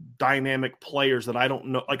more dynamic players that I don't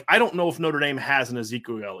know. Like, I don't know if Notre Dame has an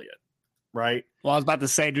Ezekiel Elliott, right? Well, I was about to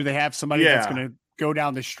say, do they have somebody that's going to go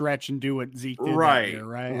down the stretch and do what Zeke did that year,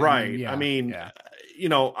 right? Right.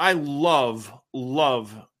 I love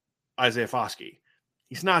Isaiah Foskey.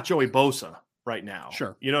 He's not Joey Bosa. right now.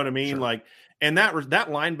 Sure. You know what I mean? Sure. Like, and that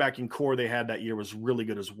linebacking core they had that year was really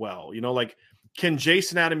good as well. You know, like, can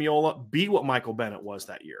Jason Adamiola be what Michael Bennett was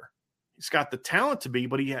that year? He's got the talent to be,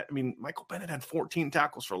 but Michael Bennett had 14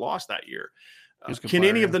 tackles for loss that year. Can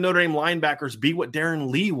any of the Notre Dame linebackers be what Darren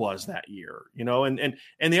Lee was that year? You know, and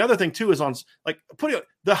the other thing too is on like putting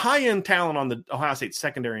the high end talent on the Ohio State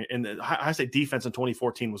secondary and the Ohio State defense in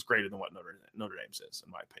 2014 was greater than what Notre Dame's is,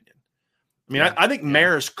 in my opinion. I mean, I think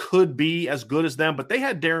Marist could be as good as them, but they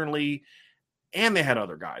had Darren Lee and they had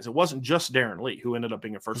other guys. It wasn't just Darren Lee who ended up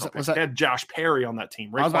being a first round pick. They had Josh Perry on that team.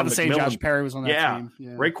 I was about to say Josh Perry was on that team.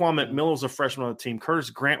 Yeah. Raekwon McMillan was a freshman on the team. Curtis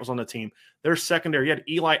Grant was on the team. Their secondary, you had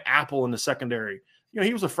Eli Apple in the secondary. You know,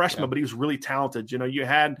 he was a freshman, but he was really talented. You know, you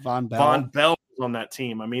had Von Bell on that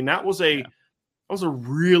team. I mean, that was a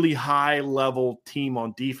really high level team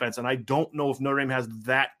on defense. And I don't know if Notre Dame has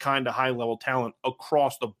that kind of high level talent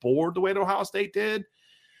across the board the way that Ohio State did.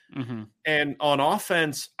 Mm-hmm. And on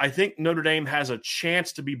offense, I think Notre Dame has a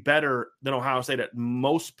chance to be better than Ohio State at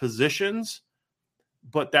most positions,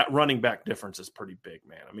 but that running back difference is pretty big,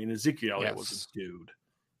 man. I mean, Ezekiel Elliott was a dude.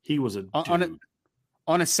 He was a dude.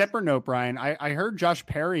 On a separate note, Brian, I heard Josh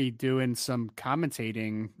Perry doing some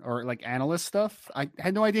commentating or like analyst stuff. I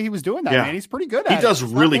had no idea he was doing that, man. He's pretty good at it. He does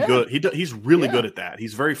really good. He's really good at that.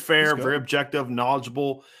 He's very fair, very objective,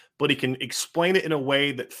 knowledgeable, but he can explain it in a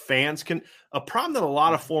way that fans can. A problem that a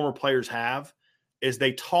lot of former players have is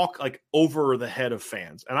they talk like over the head of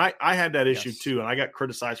fans. And I had that issue too. And I got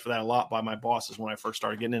criticized for that a lot by my bosses when I first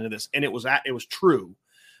started getting into this. And it was true.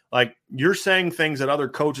 Like, you're saying things that other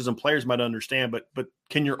coaches and players might understand, but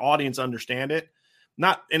can your audience understand it?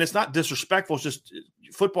 And it's not disrespectful. It's just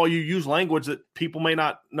football. You use language that people may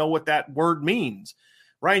not know what that word means.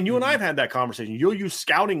 Ryan, you and I have had that conversation. You'll use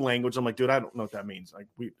scouting language. I'm like, dude, I don't know what that means. Like,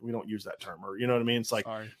 we don't use that term, or you know what I mean? It's like,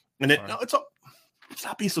 it's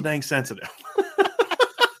not being so dang sensitive.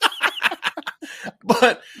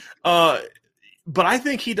 But I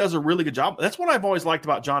think he does a really good job. That's what I've always liked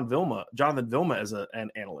about Jonathan Vilma as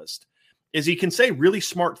an analyst, is he can say really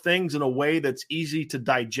smart things in a way that's easy to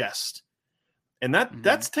digest. And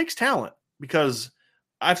that takes talent, because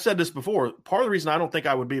I've said this before. Part of the reason I don't think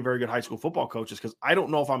I would be a very good high school football coach is because I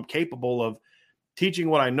don't know if I'm capable of teaching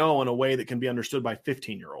what I know in a way that can be understood by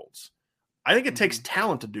 15-year-olds. I think it takes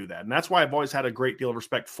talent to do that. And that's why I've always had a great deal of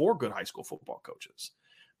respect for good high school football coaches,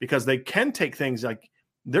 because they can take things like,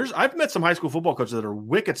 I've met some high school football coaches that are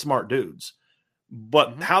wicked smart dudes,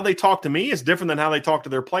 but how they talk to me is different than how they talk to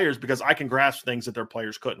their players, because I can grasp things that their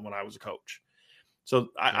players couldn't when I was a coach. So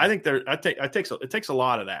I think it takes a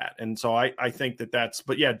lot of that. And so I think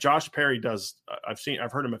but yeah, Josh Perry does,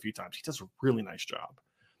 I've heard him a few times. He does a really nice job.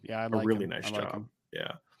 Yeah. Nice job.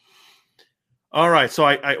 Yeah. All right. So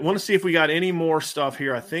I want to see if we got any more stuff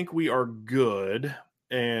here. I think we are good.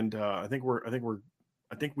 And I think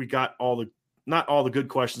we got not all the good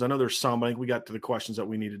questions. I know there's some. I think we got to the questions that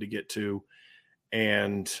we needed to get to,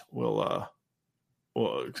 and we'll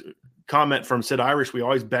comment from Sid Irish. We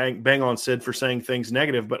always bang on Sid for saying things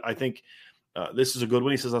negative, but I think this is a good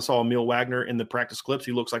one. He says, I saw Emil Wagner in the practice clips.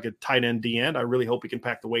 He looks like a tight end D end. I really hope he can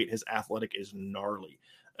pack the weight. His athletic is gnarly.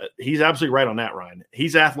 He's absolutely right on that, Ryan.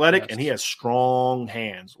 He's athletic and he has strong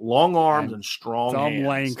hands, long arms and strong hands.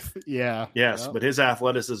 Length. Yeah. Yes. Yep. But his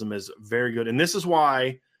athleticism is very good. And this is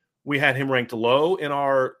why we had him ranked low in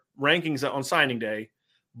our rankings on signing day,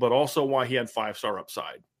 but also why he had 5-star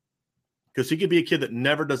upside. Because he could be a kid that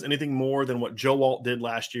never does anything more than what Joe Alt did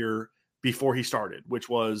last year before he started, which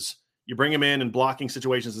was you bring him in blocking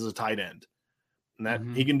situations as a tight end. And that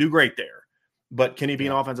he can do great there. But can he be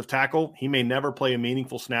an offensive tackle? He may never play a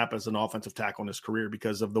meaningful snap as an offensive tackle in his career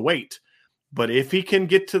because of the weight. But if he can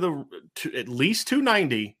get to at least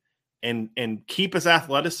 290 and keep his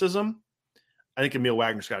athleticism, I think Emil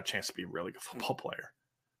Wagner's got a chance to be a really good football player.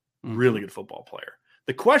 Really good football player.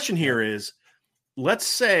 The question here is, let's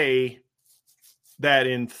say that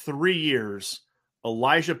in 3 years,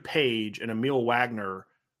 Elijah Page and Emil Wagner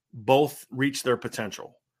both reach their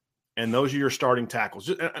potential. And those are your starting tackles,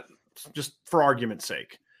 just for argument's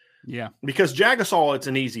sake. Yeah. Because Jagasol, it's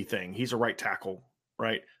an easy thing. He's a right tackle,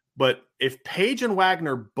 right? But if Page and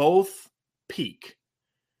Wagner both peak,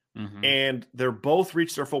 and they're both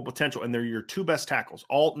reached their full potential, and they're your two best tackles.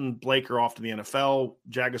 Alt and Blake are off to the NFL.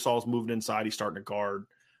 Jagasol's moved inside. He's starting to guard,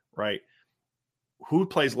 right? Who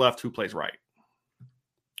plays left? Who plays right?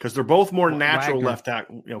 Because they're both more natural Wagner. left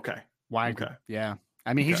tackle. Okay. Wagner. Okay. Yeah.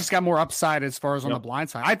 I mean, he's just got more upside as far as on the blind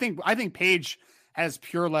side. I think Page has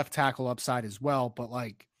pure left tackle upside as well, but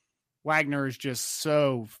like Wagner is just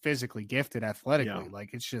so physically gifted athletically. Like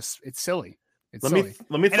it's silly. It's silly.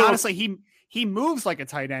 Let me and honestly, he moves like a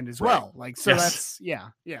tight end as well. Like, so that's,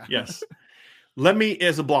 Yes. Let me,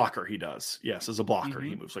 as a blocker, he does. Yes, as a blocker,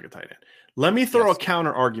 he moves like a tight end. Let me throw a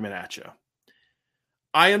counter argument at you.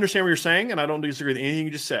 I understand what you're saying, and I don't disagree with anything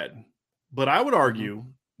you just said. But I would argue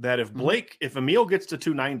that if Emil gets to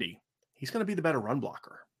 290, he's going to be the better run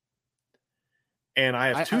blocker. And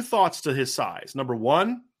I have two thoughts to his size. Number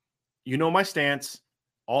one, you know my stance.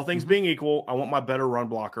 All things being equal, I want my better run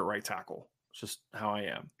blocker at right tackle. It's just how I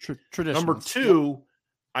am. Number two,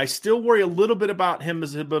 I still worry a little bit about him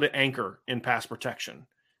as his ability to anchor in pass protection.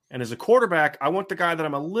 And as a quarterback, I want the guy that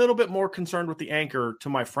I'm a little bit more concerned with the anchor to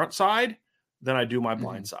my front side than I do my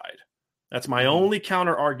blind side. That's my only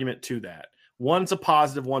counter argument to that. One's a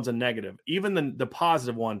positive, one's a negative. Even the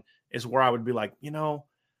positive one is where I would be like,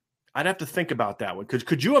 I'd have to think about that one.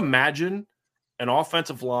 Could you imagine an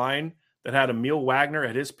offensive line that had Emil Wagner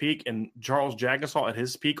at his peak and Charles Jagusah at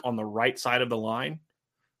his peak on the right side of the line?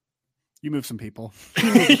 You move some people.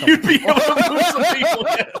 You'd be able to move some people.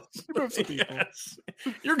 Yes.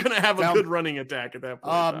 You're going to have a good running attack at that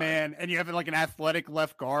point. Oh, man. And you have like an athletic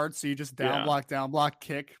left guard, so you just down block,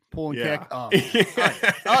 kick, pull and kick. Oh,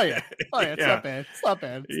 yeah. It's not bad. It's not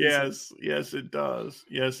bad. Yes, it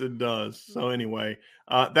does. So anyway,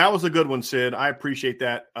 that was a good one, Sid. I appreciate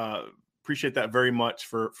that. Appreciate that very much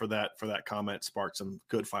for that comment. Sparked some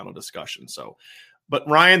good final discussion. So, but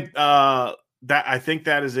Ryan, that I think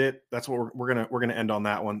that is it. That's what we're gonna end on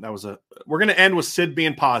that one. We're gonna end with Sid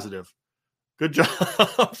being positive. Good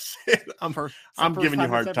job, Sid. I'm giving you a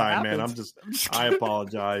hard time, man. I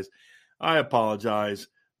apologize.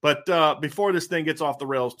 But before this thing gets off the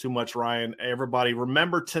rails too much, Ryan, everybody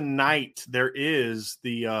remember tonight there is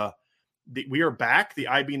we are back. The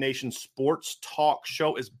IB Nation Sports Talk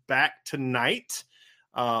Show is back tonight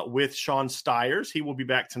with Sean Stiers. He will be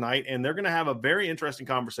back tonight, and they're going to have a very interesting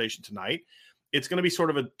conversation tonight. It's going to be sort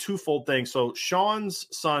of a twofold thing. So Sean's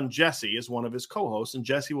son, Jesse, is one of his co-hosts, and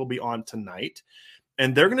Jesse will be on tonight.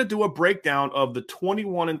 And they're going to do a breakdown of the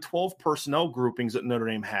 21 and 12 personnel groupings that Notre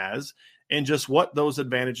Dame has and just what those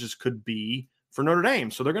advantages could be for Notre Dame.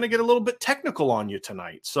 So they're going to get a little bit technical on you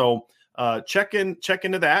tonight. So check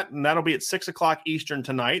into that, and that'll be at 6:00 Eastern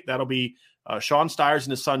tonight. That'll be Sean Stiers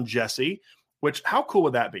and his son, Jesse, which how cool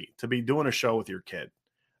would that be to be doing a show with your kid?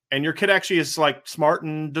 And your kid actually is like smart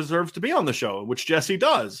and deserves to be on the show, which Jesse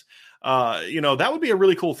does. That would be a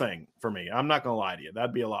really cool thing for me. I'm not going to lie to you.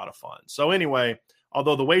 That'd be a lot of fun. So anyway,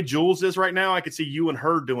 although the way Jules is right now, I could see you and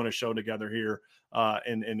her doing a show together here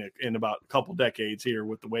in about a couple decades here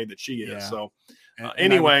with the way that she is. Yeah. So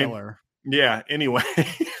anyway,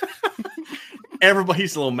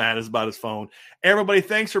 everybody's a little mad about his phone. Everybody,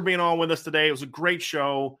 thanks for being on with us today. It was a great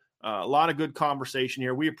show. A lot of good conversation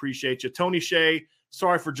here. We appreciate you. Tony Shea,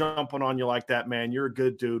 sorry for jumping on you like that, man. You're a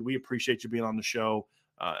good dude. We appreciate you being on the show.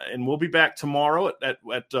 And we'll be back tomorrow at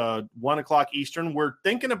 1:00 Eastern. We're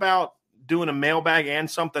thinking about doing a mailbag and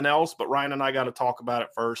something else, but Ryan and I got to talk about it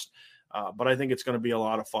first. But I think it's going to be a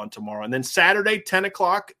lot of fun tomorrow. And then Saturday,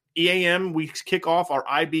 10:00 EAM, we kick off our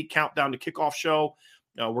IB Countdown to Kickoff show.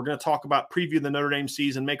 We're going to talk about preview the Notre Dame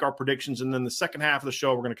season, make our predictions, and then the second half of the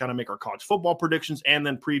show, we're going to kind of make our college football predictions and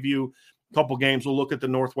then preview a couple games. We'll look at the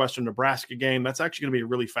Northwestern Nebraska game. That's actually going to be a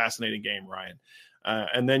really fascinating game, Ryan.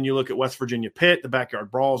 And then you look at West Virginia Pitt. The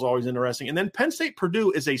backyard brawl is always interesting. And then Penn State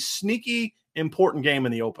Purdue is a sneaky important game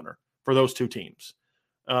in the opener for those two teams.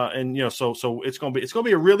 So it's going to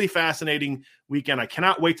be a really fascinating weekend. I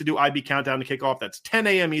cannot wait to do IB Countdown to Kickoff. That's 10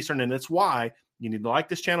 a.m. Eastern, and that's why you need to like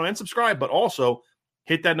this channel and subscribe, but also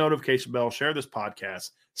hit that notification bell, share this podcast,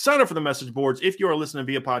 sign up for the message boards. If you are listening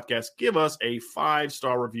via podcast, give us a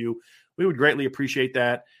 5-star review. We would greatly appreciate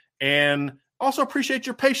that. And also appreciate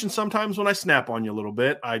your patience sometimes when I snap on you a little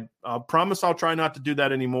bit. I promise I'll try not to do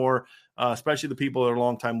that anymore, especially the people that are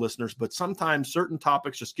longtime listeners. But sometimes certain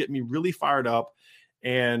topics just get me really fired up.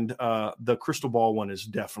 And the crystal ball one is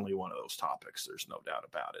definitely one of those topics. There's no doubt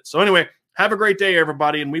about it. So anyway, have a great day,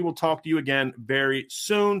 everybody, and we will talk to you again very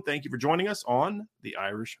soon. Thank you for joining us on the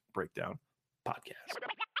Irish Breakdown Podcast.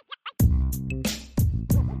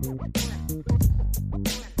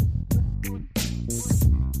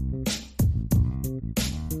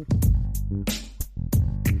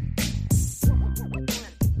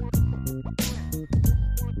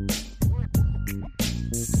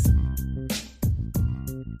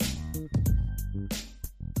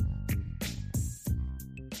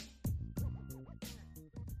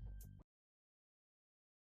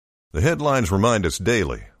 The headlines remind us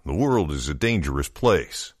daily, the world is a dangerous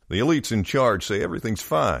place. The elites in charge say everything's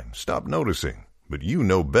fine, stop noticing. But you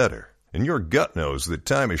know better. And your gut knows that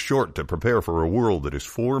time is short to prepare for a world that is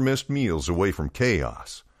 4 missed meals away from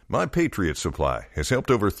chaos. My Patriot Supply has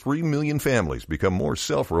helped over 3 million families become more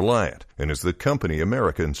self-reliant and is the company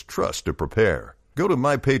Americans trust to prepare. Go to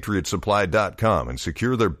MyPatriotSupply.com and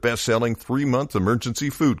secure their best-selling 3-month emergency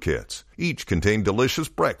food kits. Each contain delicious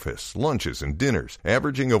breakfasts, lunches, and dinners,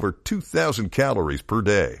 averaging over 2,000 calories per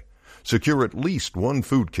day. Secure at least one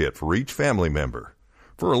food kit for each family member.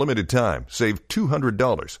 For a limited time, save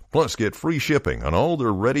 $200, plus get free shipping on all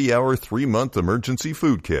their Ready Hour 3-month emergency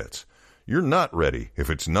food kits. You're not ready if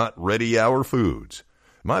it's not Ready Hour Foods.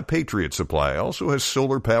 My Patriot Supply also has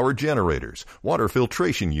solar power generators, water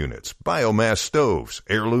filtration units, biomass stoves,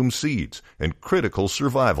 heirloom seeds, and critical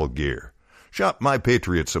survival gear. Shop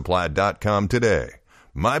MyPatriotSupply.com today.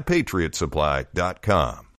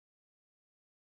 MyPatriotSupply.com.